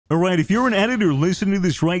All right, if you're an editor listening to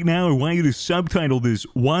this right now, I want you to subtitle this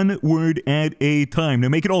one word at a time. Now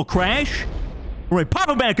make it all crash. All right, pop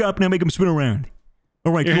them back up. Now make them spin around.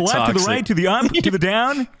 All right, to the left, to the right, to the up, to the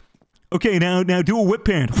down. Okay, now do a whip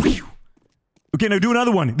pan. Okay, now do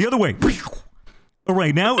another one. The other way. All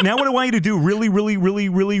right, now what I want you to do really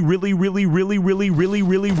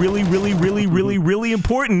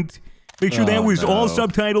important. Make sure that was all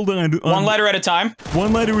subtitled on one letter at a time.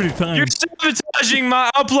 One letter at a time. You're sabotaging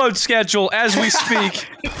my upload schedule as we speak.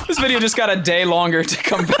 This video just got a day longer to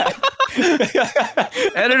come back.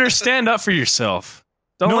 Editor, stand up for yourself.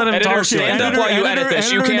 Don't let him editor, talk. Stand up while you edit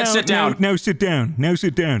this. You can't sit down. Now sit down. Now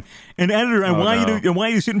sit down. And editor, I want you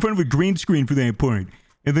to sit in front of a green screen for that part.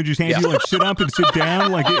 And then just have you like sit up and sit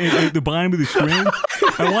down like at the bottom of the screen.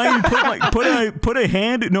 I want you to put a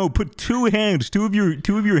hand. No, put two hands. Two of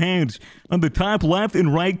your hands on the top left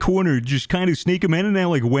and right corner. Just kind of sneak them in and now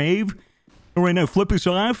like wave. All right, now flip this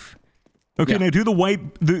off. Okay, now do the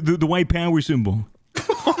white power symbol.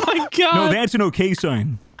 Oh my god! No, that's an okay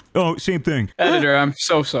sign. Oh, same thing. Editor, I'm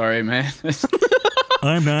so sorry, man.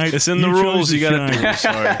 I'm not. It's in the rules. You gotta do it.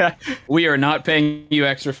 Sorry. We are not paying you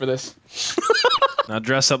extra for this. Now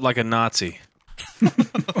dress up like a Nazi.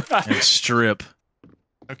 And strip.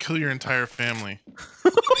 I'll kill your entire family.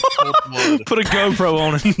 Put a GoPro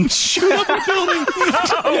on it and shoot up the building.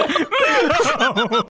 No.